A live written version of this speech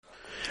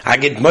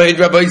Hagid Moed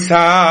Rabbi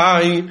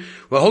Sai.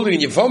 We're holding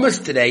in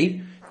Yevomas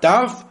today,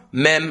 Daf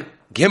Mem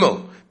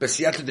Gimel.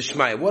 B'siyata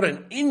D'Shmaya. What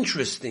an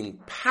interesting,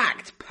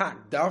 packed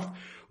Daf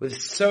with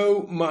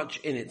so much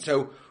in it.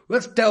 So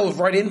let's delve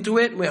right into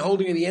it. We're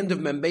holding at the end of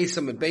Mem Beis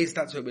and Mem Beis.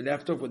 That's where we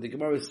left off. What the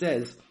Gemara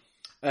says,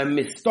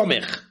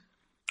 Mistomich,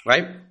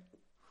 right?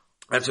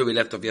 That's where we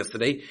left off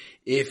yesterday,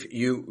 if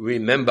you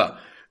remember.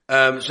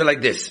 So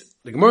like this,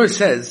 the Gemara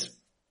says,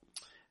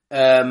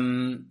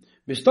 Mistomich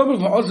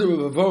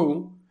v'ozer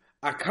v'avo.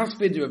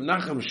 Akaspid Rav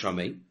Nachman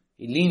Shamei,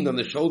 he leaned on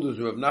the shoulders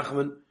of Rav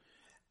Nachman,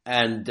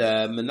 and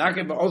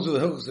Menachem also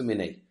Hilchos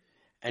Minei,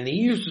 and he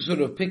used to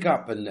sort of pick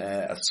up and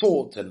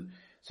assort and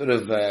sort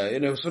of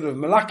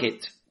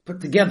malakit, put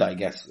together, I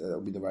guess that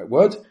would be the right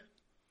word,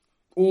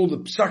 all the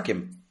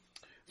psakim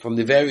from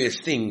the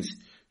various things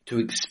to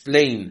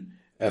explain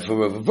for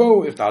Rav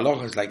Avo if the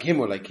halacha is like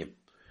him or like him.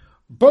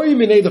 Boi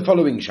Minei the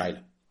following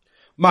shaila: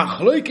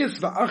 Machloikes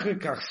va'acher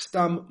kach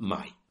stam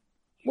mai.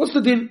 What's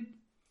the din?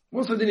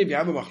 What's the din if you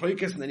have a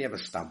machlokes and then you have a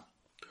stam?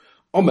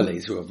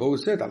 Omelei, so Ravo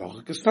said,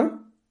 halacha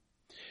stam.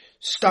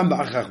 Stam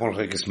ba'achach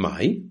machlokes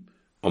mai.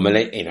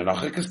 Omelei, ein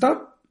halacha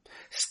stam.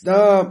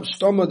 Stam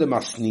de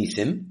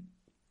masnisin.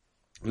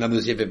 In other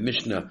words, you have a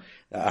Mishnah,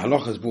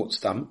 halacha is brought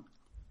stam.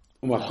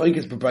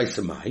 Machlokes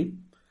bebraisa mai.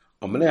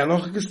 Omelei,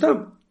 halacha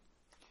stam.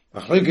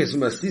 Machlokes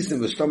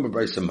masnisin was stam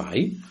bebraisa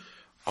mai.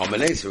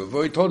 Omelei, so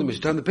Ravo told him, he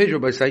should turn the page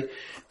by say,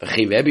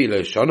 v'chi Rebbe lo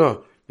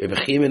shana,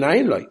 v'chi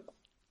menayin loi.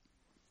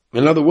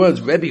 In other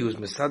words, Rebbe, who's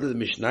Masada the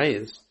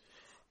Mishnayos,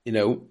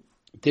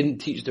 didn't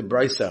teach the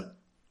Brisa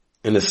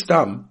in a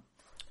stam.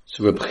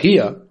 So Reb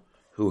Chia,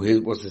 who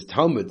was his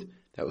Talmud,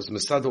 that was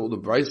Masada all the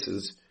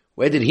Brisas,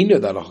 where did he know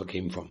that halacha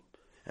came from?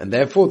 And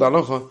therefore, the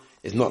halacha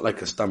is not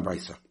like a stam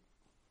Brisa.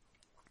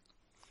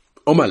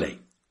 Omale.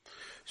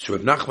 So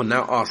Reb Nachman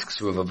now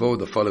asks Rav Avo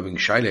the following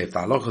shaila, if the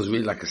halacha is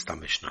really like a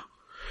stam Mishnah.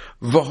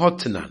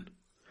 V'hotanan.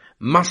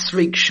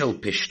 Masrik shel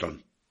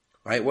pishton.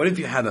 Right? What if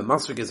you have a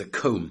masrik as a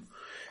comb,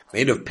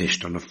 made of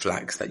pishton, of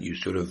flax, that you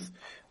sort of,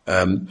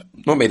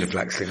 not made of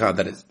flax,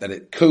 that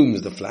it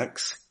combs the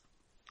flax.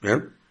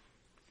 Yeah?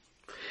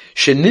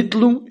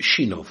 Shenitlu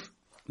shinov.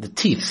 The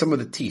teeth, some of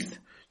the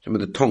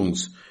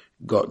tongues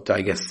got,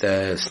 I guess,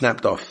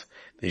 snapped off.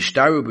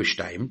 V'shtaru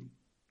b'shtayim.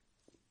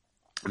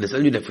 And it's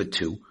only there for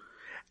two.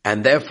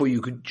 And therefore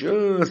you could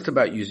just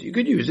about use it. You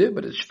could use it,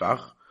 but it's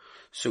shvach.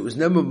 So it was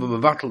never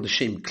mavatal the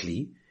shem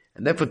kli,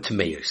 and therefore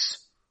temeos.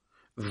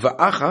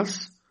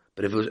 Va'achas.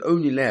 But if it was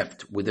only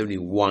left with only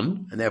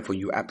one, and therefore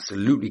you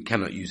absolutely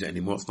cannot use it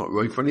anymore, it's not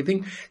right for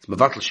anything, it's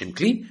mavatl shem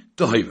kli,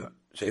 tohova.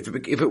 So if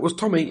it was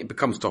tomei, it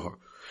becomes tohor.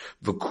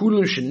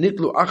 V'kulun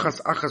shenitlu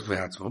achas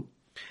v'hatzmo,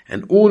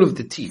 and all of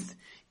the teeth,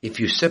 if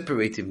you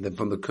separated them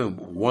from the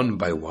comb one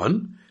by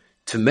one,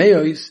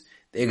 tomeos,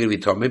 they're going to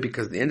be tomei,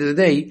 because at the end of the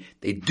day,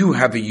 they do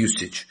have a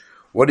usage.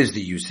 What is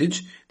the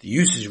usage? The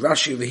usage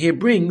Rashi over here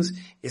brings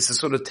is to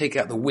sort of take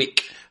out the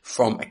wick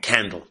from a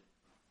candle.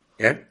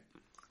 Yeah?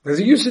 There's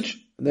a usage.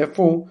 And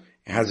therefore,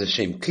 it has a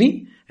shem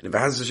kli, and if it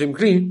has a shem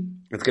kli,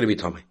 it's going to be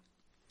tomei.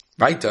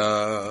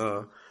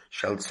 Weiter,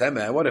 shel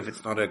tzemeh. What if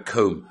it's not a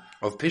comb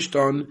of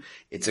pishton?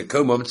 It's a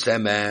comb of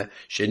tzemeh.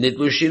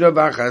 Shenitlu shino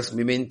bachas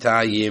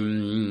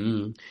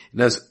mimintayim.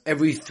 And as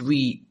every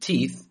three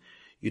teeth,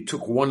 you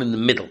took one in the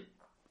middle,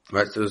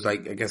 right? So it's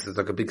like, I guess it's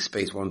like a big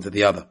space one to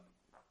the other.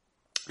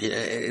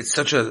 It's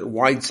such a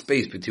wide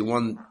space between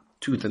one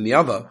tooth and the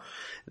other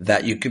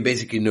that you can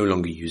basically no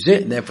longer use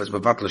it, and therefore it's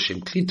mavatl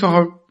shem kli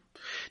tahor.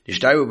 If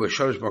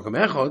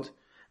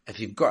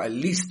you've got at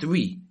least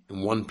three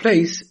in one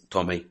place,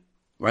 tomei,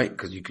 right?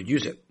 Because you could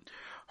use it.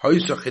 So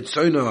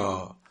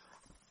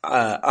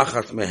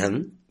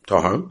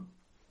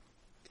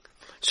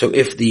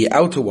if the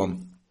outer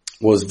one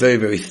was very,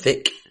 very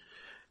thick,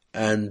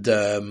 and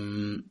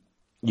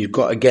you've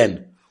got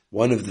again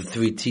one of the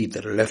three teeth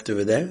that are left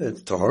over there,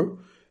 that's tahor,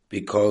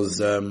 because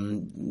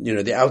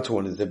the outer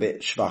one is a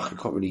bit shvach. You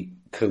can't really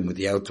comb with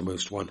the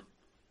outermost one.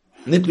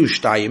 Nitlu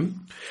shtayim,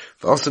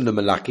 v'asan the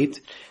malakit,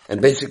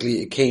 and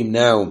basically it came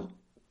now,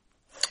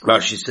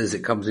 Rashi says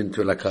it comes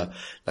into like a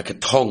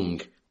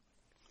tongue.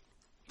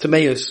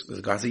 Temeos,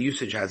 the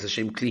usage has a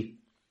shem kli.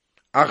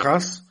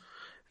 Achas,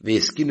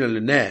 v'eskina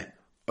l'neh,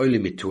 oili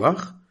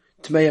mituach,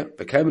 temeya,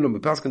 v'kaimen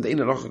b'paskan de'in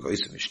halacha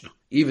k'oisa Mishnah.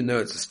 Even though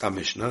it's a stam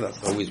Mishnah, that's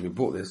the reason we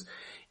brought this,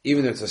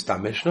 even though it's a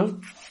stam Mishnah,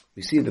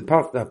 we see the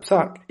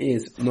psak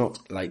is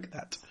not like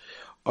that.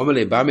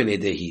 Omele b'amene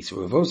dehi,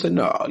 so Ravo said,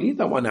 no, leave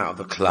that one out of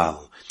the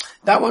klal.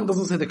 That one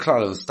doesn't say the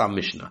klal of the stam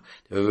Mishnah.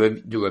 The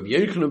Rabbi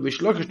Yochanan of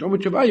Vishlokish Domer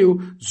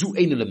Chavayu zu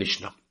ein la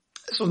Mishnah.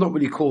 This was not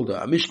really called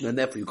a Mishnah, and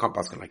therefore you can't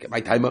pass it like it.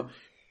 My timer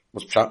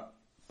was pshat.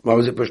 Why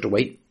was it pushed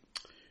away?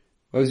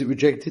 Why was it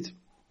rejected?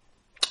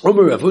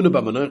 Omer Ravuna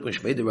b'manach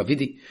mishmei de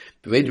Ravidi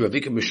b'vei de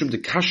Ravika mishum de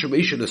kasha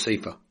reisha de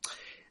sefer.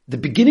 The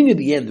beginning and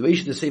the end, the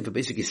reisha de sefer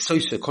basically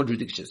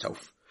contradicts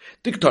itself.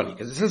 Diktoni,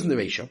 because it says in the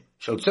ratio,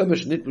 shall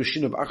tzemesh nitlu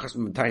shinav achas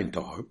m'matayin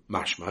tohor,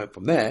 mashma,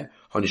 from there,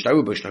 that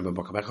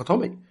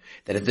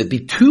if there be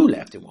two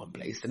left in one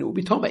place, then it will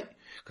be tomei.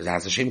 because it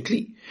has a shem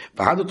kli.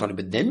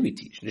 But then we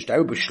teach,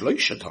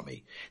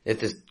 if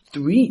there's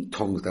 3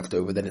 tongues left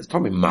over, then it's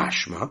tomei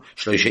mashma,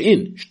 shloisha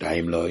in,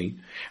 shtayim loy.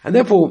 And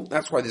therefore,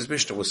 that's why this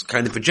Mishnah was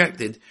kind of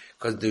rejected,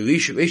 because the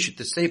Rishut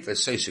the Sefer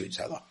is so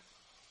tzala.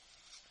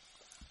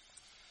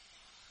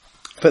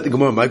 But the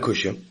Gemara, my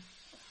question,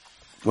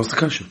 what's the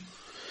question?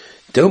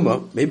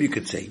 Dilma, maybe you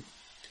could say,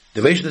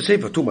 the Rishut the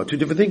Sefer talking about 2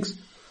 different things.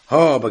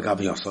 Ha b'gav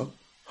yasa,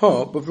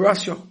 ha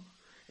b'vrasya.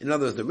 In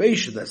other words, the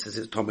Rishut that says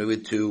it's tomei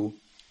with 2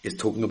 is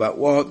talking about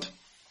what?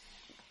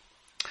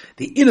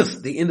 The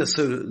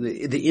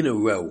inner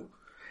row,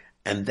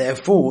 and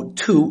therefore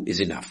 2 is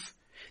enough.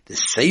 The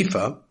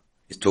Sefer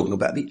is talking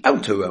about the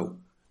outer row,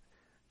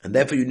 and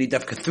therefore you need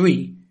dafka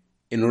 3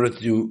 in order to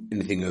do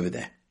anything over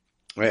there.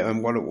 Right?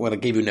 And what I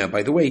gave you now,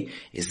 by the way,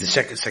 is the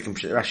second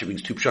Rashi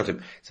brings 2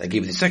 pshatim. So I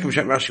gave you the second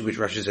pshat Rashi, which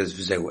Rashi says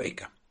v'zeu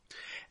eka.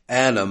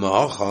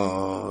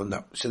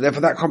 No. So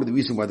therefore that can't be the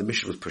reason why the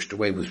Mishnah was pushed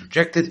away, was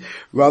rejected.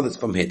 Rather it's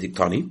from here,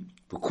 Diktani.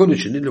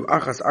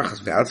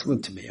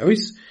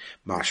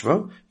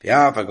 Mashma,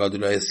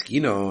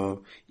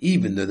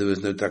 even though there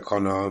was no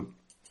takana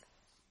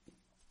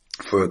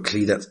for a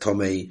kli that's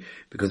tomei,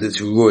 because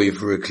it's roy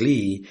for a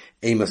kli,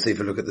 ema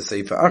sefer, look at the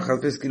sefer,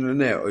 achas v'eskinu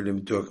ne,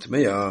 olim duak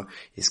tmeya,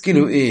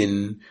 iskinu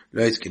in,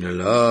 lo iskinu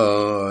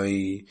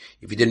loy.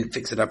 If you didn't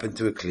fix it up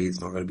into a kli, it's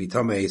not going to be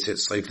tomei, so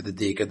it's safe for the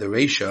dig at the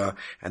reisha,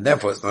 and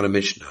therefore it's not a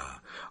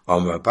mishnah.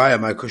 Amar Abaya,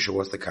 my kusha,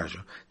 what's the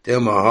kasha?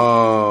 Dilma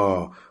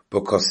ha,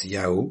 b'kos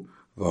yahu,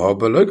 v'ha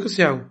b'loikos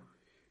yahu.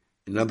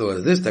 In other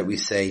words, this that we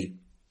say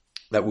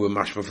that we were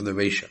mashma from the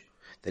reisha,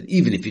 that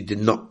even if you did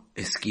not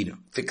eskina,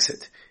 fix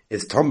it,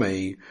 it's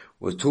tomei,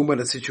 was talking about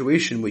a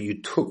situation where you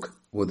took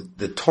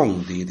the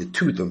tongue, the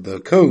tooth of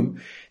the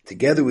comb,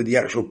 together with the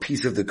actual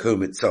piece of the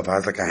comb itself, it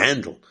has like a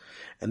handle,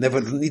 and therefore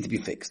it doesn't need to be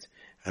fixed.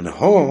 And that's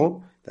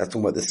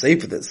talking about the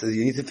sefer that says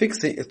you need to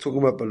fix it, it's talking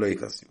about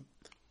b'loikas.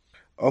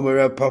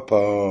 Omer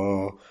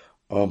Papa,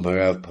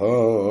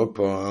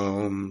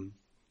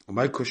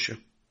 my kusha.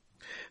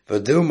 In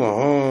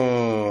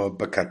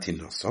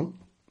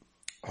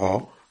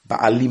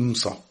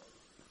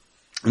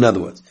other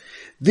words,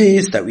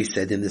 this that we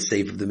said in the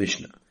Sefer of the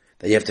Mishnah,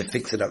 that you have to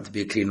fix it up to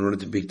be a clean in order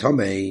to be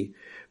tomei,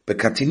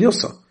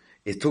 b'katinyosa,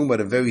 is talking about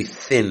a very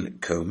thin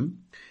comb,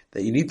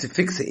 that you need to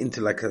fix it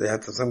into like they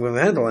have some kind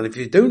of handle, and if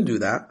you don't do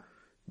that,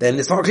 then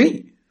it's not clean.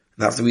 And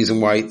that's the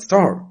reason why it's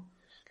tar.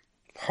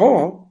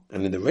 And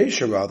in the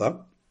Reisha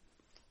rather,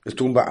 it's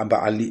talking about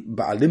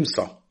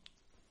ba'alimsa,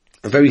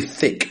 a very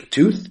thick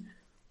tooth,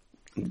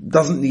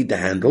 doesn't need the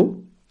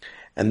handle,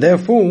 and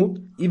therefore,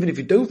 even if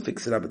you don't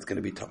fix it up, it's going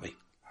to be tomei.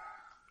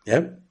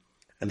 Yeah?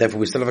 And therefore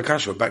we still have a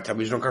kasha. We're back to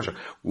original kasha.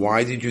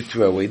 Why did you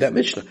throw away that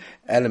Mishnah?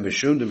 Dav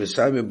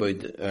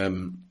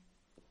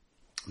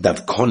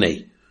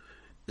Konei,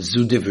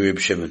 Zudiv Rib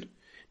Shimon.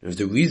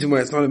 The reason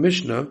why it's not a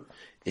Mishnah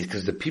is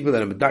because the people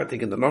that are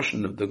medactic in the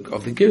notion of the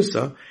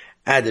Girsa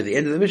add at the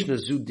end of the Mishnah,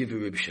 Zudiv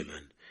Rib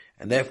Shimon.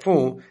 And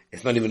therefore,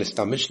 it's not even a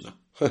Stam Mishnah.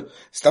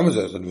 Stam is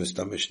not even a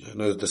Stam Mishnah.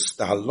 No, the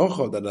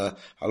halacha, that a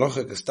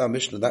halacha Stam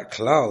Mishnah, that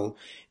klal,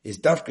 is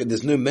dafka,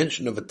 there's no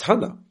mention of a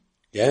Tana.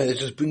 Yeah, it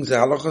just brings a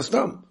halacha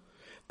Stam.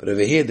 But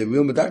over here, the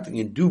real medactic,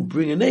 and do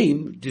bring a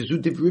name,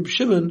 Dizudiv Rib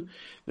Shimon,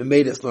 but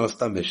made it's not a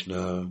Stam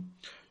Mishnah.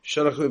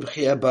 Shalach Rib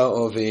Chia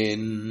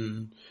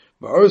Ba'ovin,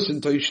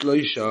 Ma'orsin Toy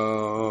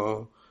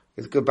Shloisha.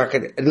 Let's go back a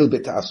little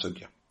bit to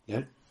Asugya.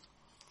 Yeah?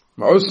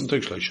 Ma'orsin Toy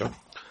Shloisha.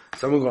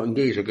 Someone got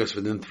engaged, I guess,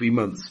 within 3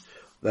 months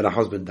that her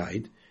husband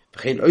died.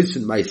 V'chein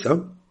oisin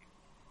maisa.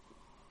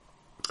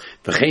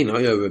 V'chein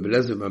hoya Rebbe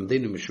Lezer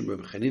mamdeinu mishum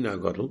Rebbe Chanina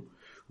agadol.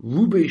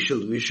 Rubei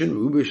shel rishon,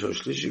 rubei shel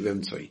shlishi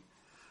v'emtzoi.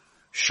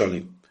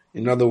 Sholim.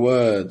 In other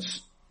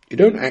words, you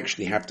don't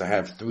actually have to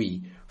have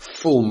 3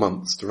 full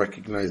months to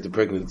recognize the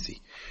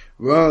pregnancy.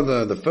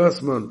 Rather, the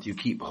first month you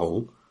keep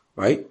whole,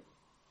 right?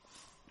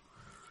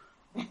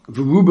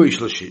 Rubei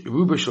shel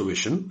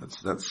rishon. What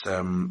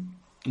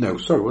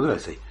did I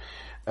say?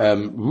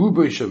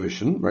 Rubei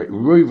Shavishon, right,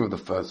 Rove of the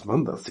first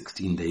month, that's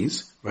 16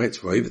 days, right,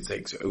 it's Rove, it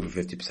takes over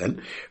 50%.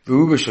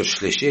 Rubei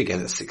Shlishi, again,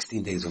 that's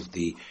 16 days of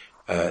the,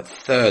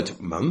 3rd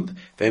month.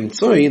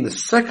 V'emtzoi, in the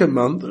 2nd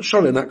month,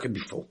 Sholin, that could be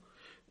full.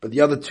 But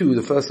the other 2,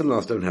 the first and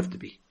last, don't have to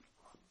be.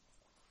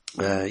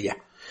 Yeah.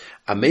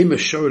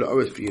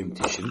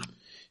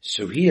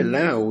 So he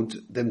allowed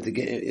them to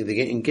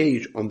get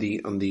engaged on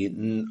the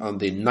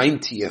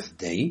 90th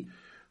day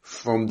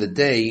from the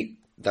day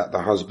that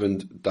the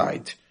husband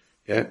died.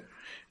 Yeah?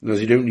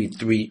 Because you don't need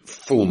 3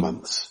 full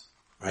months,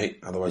 right?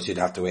 Otherwise you'd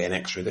have to wait an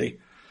extra day.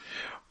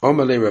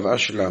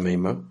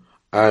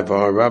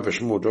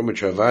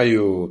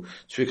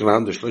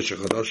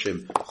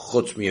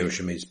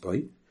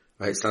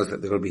 Right, it sounds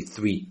like there will be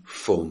 3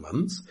 full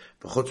months.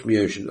 So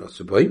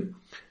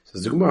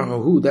the Gemara,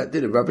 who that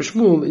did it? Rabbi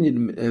Shmuel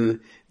in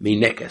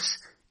Meinekes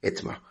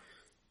Itma.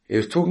 He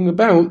was talking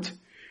about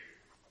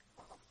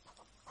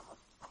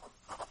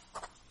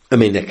a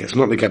Meinekes,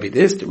 not the Gabi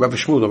this. Rabbi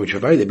Shmuel and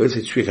Shavai, they both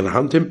said Shvich and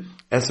Hantim,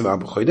 Esem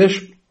Abu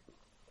Chodesh,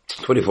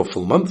 24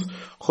 full months.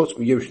 Chutz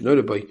Miyom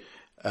Shnoda by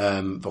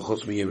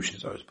V'chutz miyom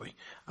shenizaris boy.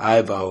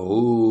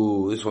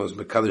 This one's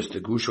Mekadosh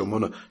the Grusha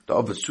Mona, the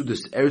Ovid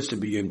Sudas Eretz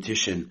B'Yom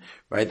Tishin,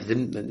 right? They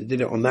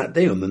did it on that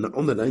day, on the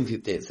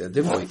 90th day. It's a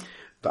different way.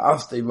 But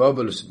after the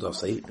Rabba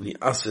Lusudosai, and he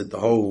asked the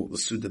whole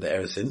Suda the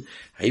Eresin,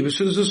 he was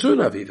Sudas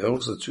Asuna Aviv.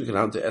 Also, Tzukin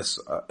Hand to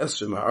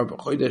Esrim Arba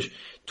Chodesh,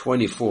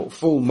 24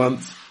 full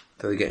month,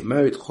 till they get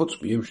married. Chutz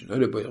B'Yom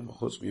Shenore Boy,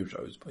 Chutz B'Yom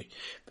Shabbos Boy.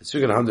 But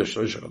Tzukin Hand to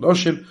Shlosh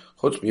HaKadoshim,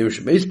 Chutz B'Yom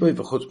Shebeis Boy,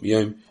 Chutz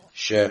B'Yom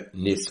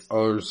Shenis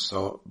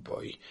Orsa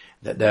Boy.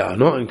 That they are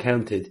not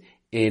encountered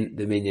in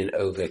the minyan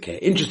over care.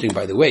 Interesting,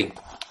 by the way,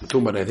 we're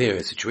talking about here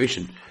a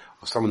situation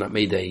of someone that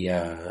made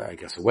a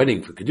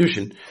wedding for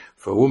Kedushin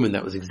for a woman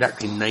that was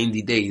exactly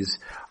 90 days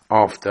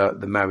after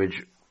the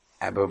marriage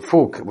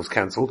before was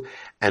cancelled,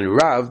 and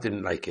Rav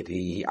didn't like it.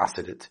 He asked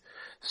it.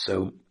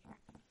 So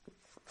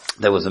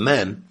there was a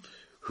man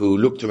who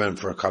looked around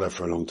for a color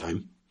for a long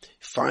time,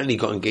 finally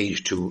got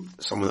engaged to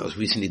someone that was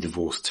recently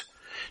divorced.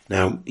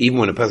 Now, even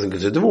when a person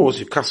gets a divorce,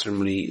 you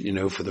customarily,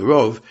 for the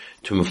Rav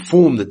to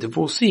inform the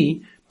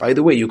divorcee, by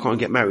the way, you can't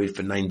get married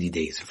for 90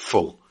 days,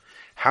 full.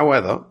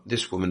 However,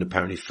 this woman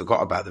apparently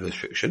forgot about the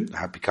restriction. The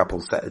happy couple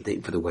set a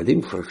date for the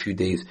wedding for a few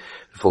days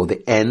before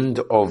the end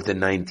of the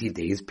 90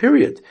 days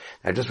period.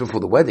 Now, just before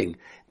the wedding,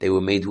 they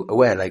were made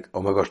aware, like,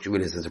 oh my gosh, do you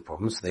realize there's a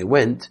problem? So they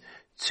went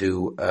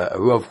to a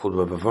Rav called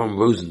Rav Avram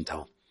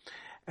Rosenthal.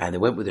 And they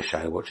went with the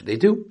Shai. What should they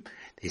do?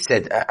 They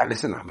said,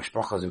 listen, our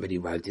mishpacha has already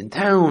arrived in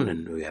town,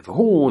 and we have a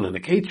horn and a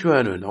caterer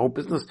and a whole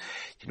business.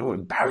 You know what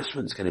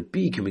embarrassment it's going to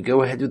be? Can we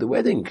go ahead with the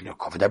wedding? Can you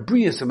cover that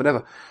brias and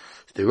whatever?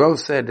 So the Rav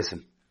said,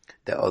 listen,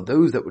 there are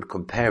those that would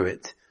compare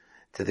it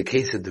to the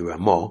case of the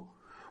Ramah,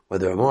 where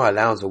the Ramah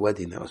allows a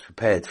wedding that was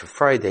prepared for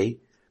Friday,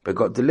 but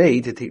got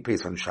delayed to take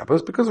place on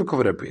Shabbos because of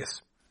covered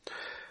brias.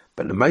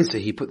 But the Maisa,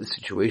 he put the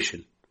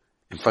situation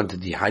in front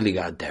of the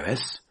Heiliga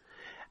Aderes,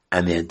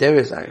 and the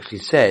Aderes actually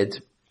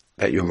said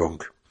that you're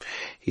wrong.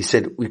 He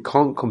said, we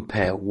can't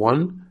compare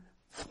one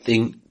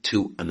thing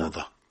to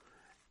another.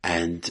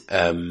 And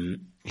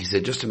he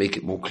said, just to make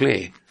it more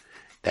clear,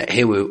 that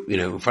here we're,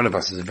 in front of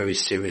us is a very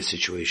serious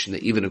situation,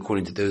 that even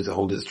according to those that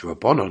hold it to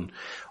Rabbanon,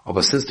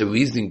 but since the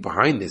reasoning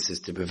behind this is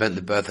to prevent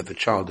the birth of a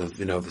child of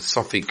a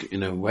Sophic,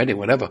 wedding,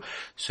 whatever.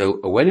 So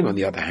a wedding, on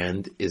the other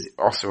hand, is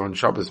also on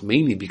Shabbos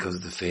mainly because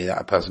of the fear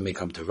that a person may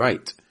come to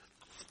right.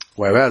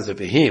 Whereas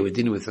over here, we're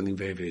dealing with something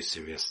very, very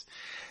serious.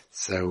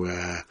 So,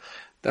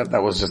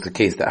 that was just a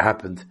case that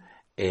happened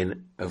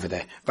in over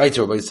there. Don't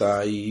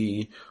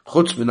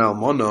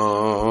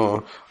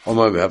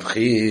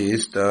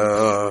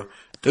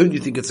you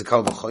think it's a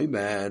kal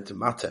v'chomer to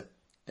matter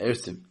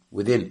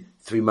within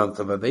 3 months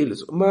of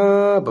Avelis?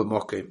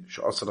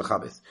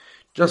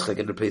 Just like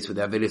in the place where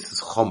the Avelis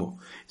is chomo,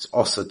 it's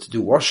also to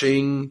do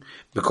washing.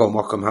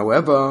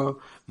 However,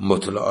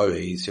 mutar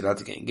la'oreis, you're allowed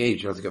to get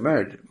engaged, you're allowed to get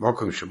married.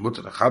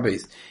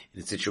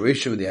 In a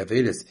situation where the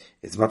Avelis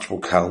is much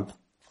more calm.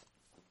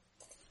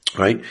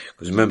 Right?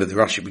 Because remember, the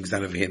Rashi brings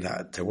down over here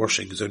that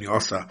washing is only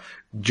also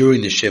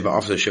during the Shiva,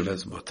 after the Shiva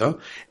is mutter.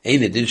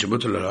 Ein edin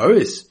shemutar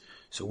la'oreis.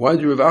 So why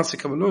do Rav Asa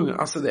come along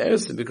and ask the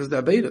Eresin? Because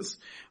they're Avedas.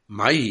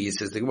 Mai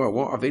says,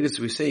 what Avedas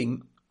are we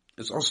saying?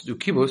 It's also do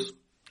kibbutz,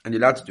 and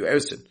you're allowed to do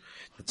Eresin.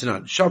 That's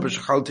not Shabbos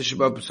shachal Tisha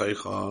B'Av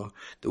b'saycha,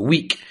 the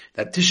week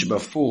that Tisha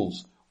B'Av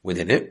falls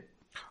within it.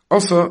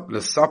 Also,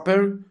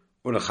 l'saper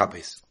or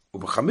l'chapes.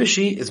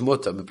 Ubechamishi is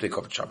mutter b'plei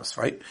Kovet Shabbos,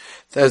 right?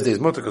 Thursday is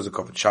mutter because of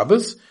Kovet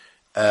Shabbos.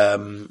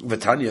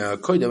 V'tanya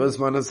koydem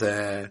azman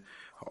hazeh.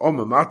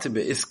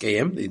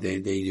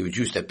 They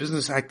reduce their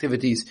business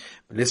activities.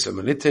 Melissa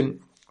Melitin.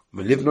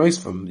 Melivnois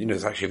from,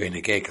 it's actually very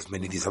negay because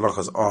many of these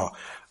halachas are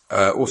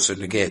also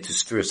negay to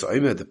Sfiras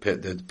Omer, the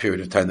period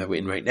of time that we're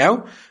in right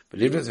now.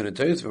 Melivnois and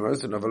Atoyos from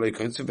Rosen of Alei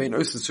Koinsu Vein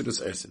Ois and Sudas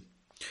Ersin.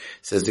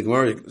 Says the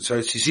Gemara, so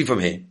you see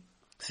from here,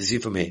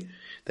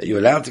 that you're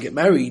allowed to get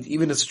married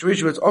even in a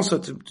situation where it's also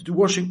to do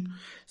washing.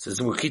 Says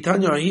the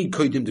Chitanya Ahi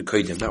Koidim to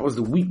Koidim. That was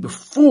the week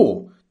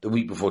before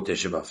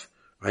Tisha B'Av,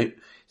 right?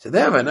 So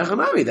there,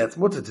 that's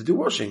mutter to do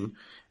washing.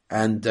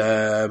 And,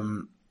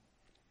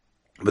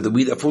 but the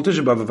week that full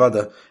Tisha B'Av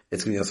Avada,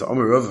 it's going to be also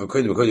Omer Rav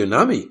Koidim Koidim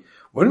Nami.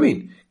 What do you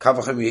mean?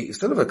 Kavachim, you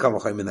still have a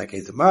Kavachim in that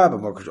case. The Ma, but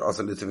Mokash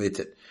also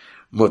litivated.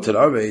 Mutter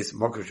Ares,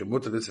 Mokash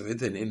Mutter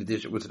litivated in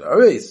addition Mutter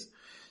Ares.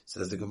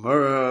 Says the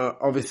Gemara,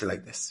 obviously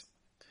like this.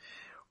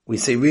 We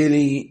say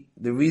really,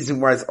 the reason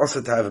why it's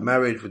also to have a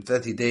marriage with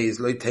 30 days,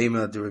 Loi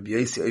Tema, the Rabbi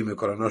Yossi, Omer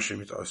Kol HaNoshim,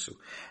 it's also.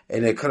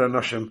 And a Kol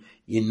HaNoshim,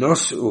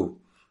 Yinosu,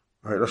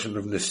 right, Noshim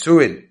of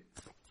Nesuin,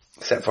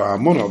 except for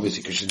Amon,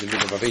 obviously, because she's in the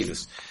middle of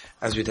Avedus.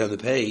 As we turn the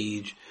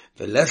page,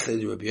 the Leslie,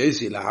 the Rabbi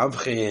Yossi,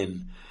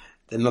 Lahavchin,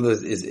 then another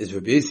is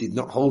Rabbi Yossi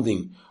not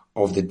holding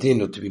of the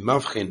din or to be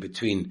mavchin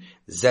between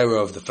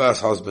zera of the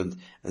first husband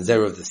and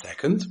zera of the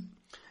second.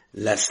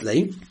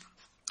 Leslie,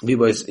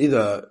 Bibos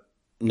either,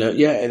 no,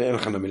 yeah,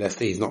 and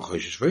Leslie, he's not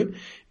choshesh for it.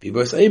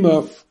 Bibos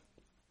Ema,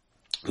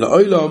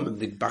 La'olam,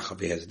 the Bach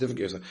over here has a different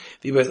case.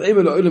 Bibos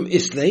Ema, La'olam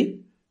Islay,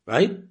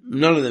 right?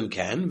 None of them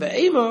can.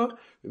 Ve'ema,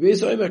 Rabbi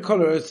Yossi Ema, Kol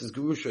HaRetz is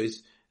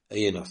Gerushois,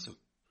 Ayinasu.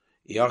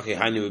 Yachi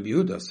Hainu Rabbi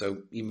Yehuda.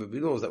 So even Rabbi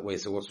Yehuda was that way.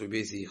 So what's Rabbi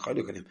Yossi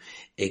Chaluk on him?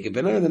 Eke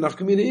Benai, the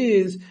nafkamina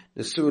is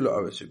Nesur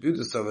La'aris. Rabbi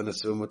Yehuda Sava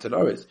Nesur Mutal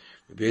Aris.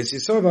 Rabbi Yossi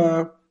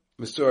Sava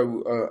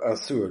Nesur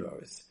Asur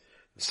La'aris.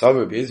 Sava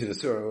Rabbi Yossi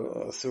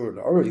Nesur Asur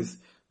La'aris.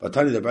 But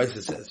Tani the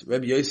Brisa says,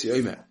 Rabbi Yossi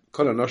Omer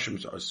Kol HaNoshim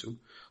Arsu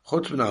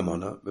Chutz Min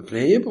Almana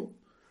B'Pnei Yibul.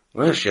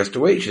 Well, she has to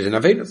wait. She's in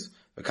Avedas.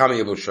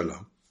 V'Kama Yibul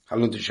Shalom. How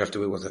long does she have to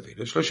wait? What's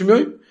Avedas? Shloshim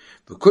Yoyim.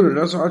 V'Kulu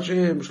Nasu Ad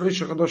Shehem Shlosh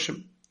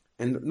Chadoshim.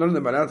 And none of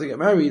them are allowed to get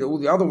married. All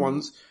the other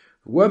ones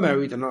who were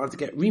married are not allowed to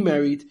get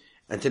remarried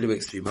until it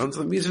wakes 3 months.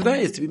 And the reason for that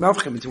is to be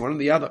mavchem between one and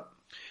the other.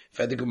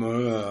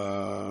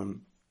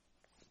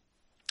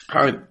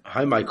 Hi,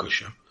 my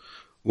kusha.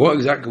 What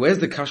exactly? Where's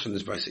the kasha in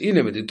this price? If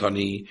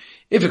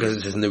because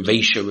it says in the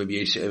ratio, Rabbi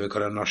Yossi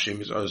Kol HaNoshim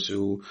is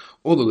also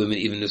all the women,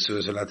 even the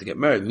suas, are allowed to get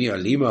married. Mi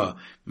alima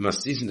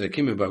mastis and the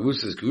kimim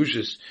barusas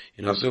grushas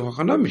in asu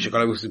hachanam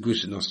mishakala barusas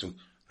grushas nasu.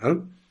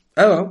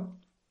 Hello.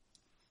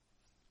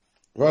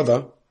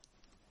 Rather.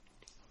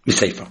 The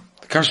Sefer.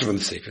 The Kasha from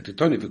the Sefer.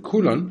 Titoni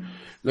v'kulan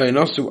lo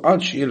yinasu ad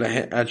she'yeh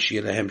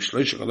lehem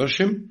shlosh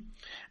chadoshim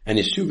and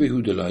yisuv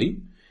v'hudalai.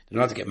 They're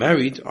not to get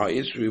married, are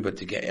Israel, but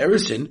to get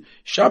Erisin,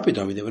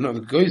 Shapidami, they were not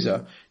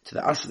gozer to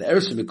the Asa the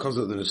Erisin because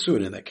of the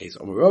Nesuin in that case.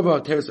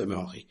 Omarova, Teres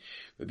Omehachi.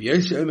 Rabbi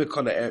Yossi Omer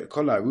Kol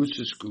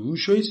HaRusus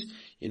Gurushois,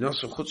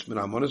 Yinasu Chutz Min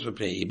Almonos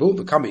V'Pnei Yibul,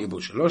 V'Kama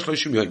Yibul Shalosh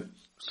Loshim Yoim.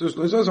 So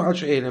it's also Ad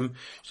she'ehem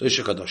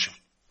Shlosh chadoshim.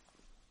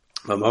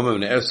 My mama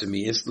in Erisin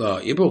mi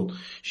Isla Yibul,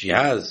 she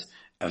has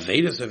a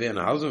Vedas of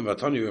her husband,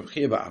 Vatani Rav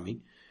Chia Ba'ami,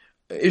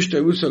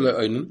 Ishta Rusa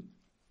Le'oinen.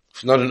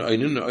 It's not an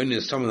oinen. An oinen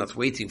is someone that's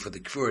waiting for the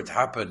kfur to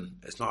happen.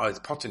 It's not, it's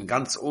potin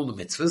ganz, all the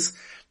mitzvahs,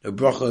 no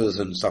brachas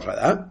and stuff like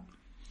that.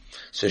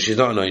 So she's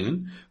not an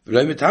oinen.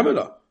 V'lo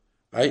mitamela.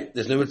 Right?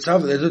 There's no mitzvah,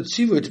 there's no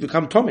tzivur to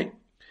become Tommy.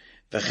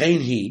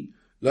 V'chein hi,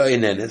 lo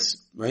einenes,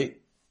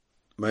 right?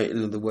 Right?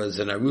 In other words,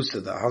 an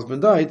arusa, that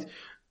husband died,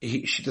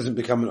 she doesn't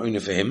become an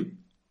oinen for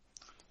him.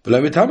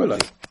 V'lo mitamela.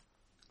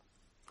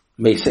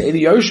 Meisa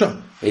Eli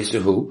Yosha.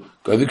 Meisa who?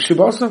 Govik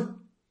Shubasa.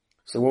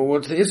 So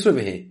what's the issue over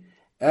here?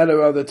 Ela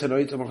rather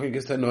tonight,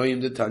 Machikis Tanoim,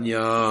 the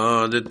Tanya.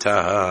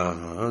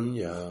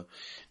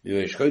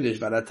 Mishkodesh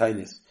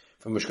Valatainis.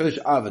 From Mishkodesh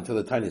Av until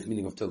the Tainis,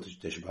 meaning of Tiltish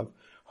Tishabab.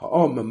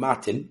 Ha'om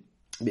Matin,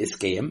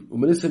 Biskeim,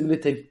 Umelissa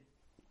Militin.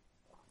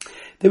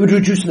 They would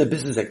reduce their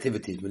business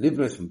activities.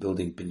 Melivnos from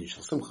building Binish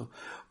al Simcha.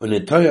 When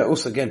the Torah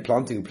also again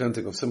planting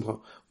of Simcha.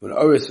 When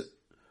Oris,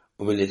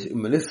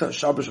 Umelissa,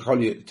 Shabbos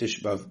Chali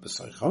Tishbav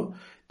Besaycha.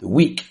 The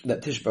week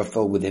that Tishbav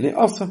fell within it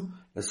also.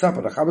 The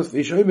Sapa, the Chabbos,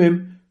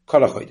 Vishomim,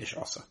 Kolachoidish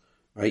also.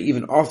 Right,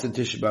 even after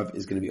Tisha B'Av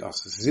is going to be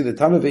Asa. So see, the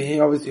Tana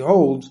here obviously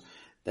holds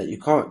that you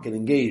can't get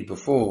engaged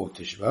before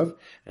Tisha B'Av,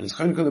 and it's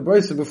kind of the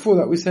Brisa before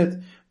that we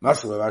said,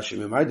 Masala Rashi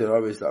Memaydar,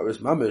 obviously that was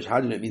Mamish. How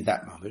do you mean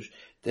that Mamish?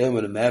 Then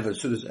when a Me'av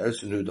Sudas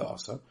Ersunu Da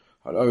Asa,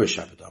 Hal Orish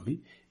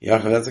Shabbatami,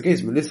 Yachar, that's the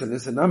case,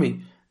 Melissa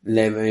Nami,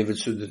 Le'av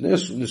Sudas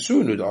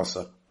Nesunu Da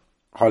Asa,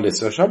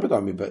 Halissa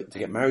Shabbatami, but to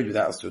get married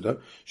without a Suda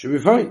should be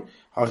fine.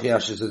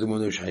 Hachi says the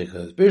one who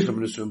shaykhas. Bishlam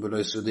Nesum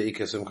below Suda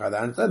Ikasumcha, I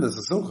understand that's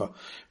a Simcha.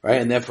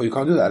 Right? And therefore you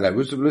can't do that. Like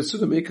Rusu below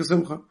Suda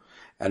Ikasumcha.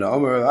 And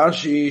Omer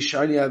Rashi,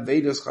 Shani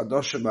Avelus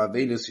Chadosha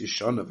Ma'avelus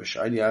Yishana,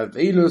 V'Shani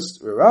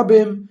Avelus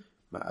Rabim,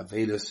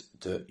 Ma'avelus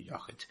de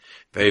Yachid.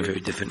 Very,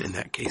 very different in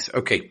that case.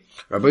 Okay.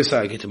 Rabbi Say,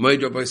 I get to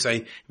Moed, Rabbi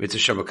Say, it's a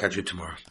Shabbat, catch you tomorrow.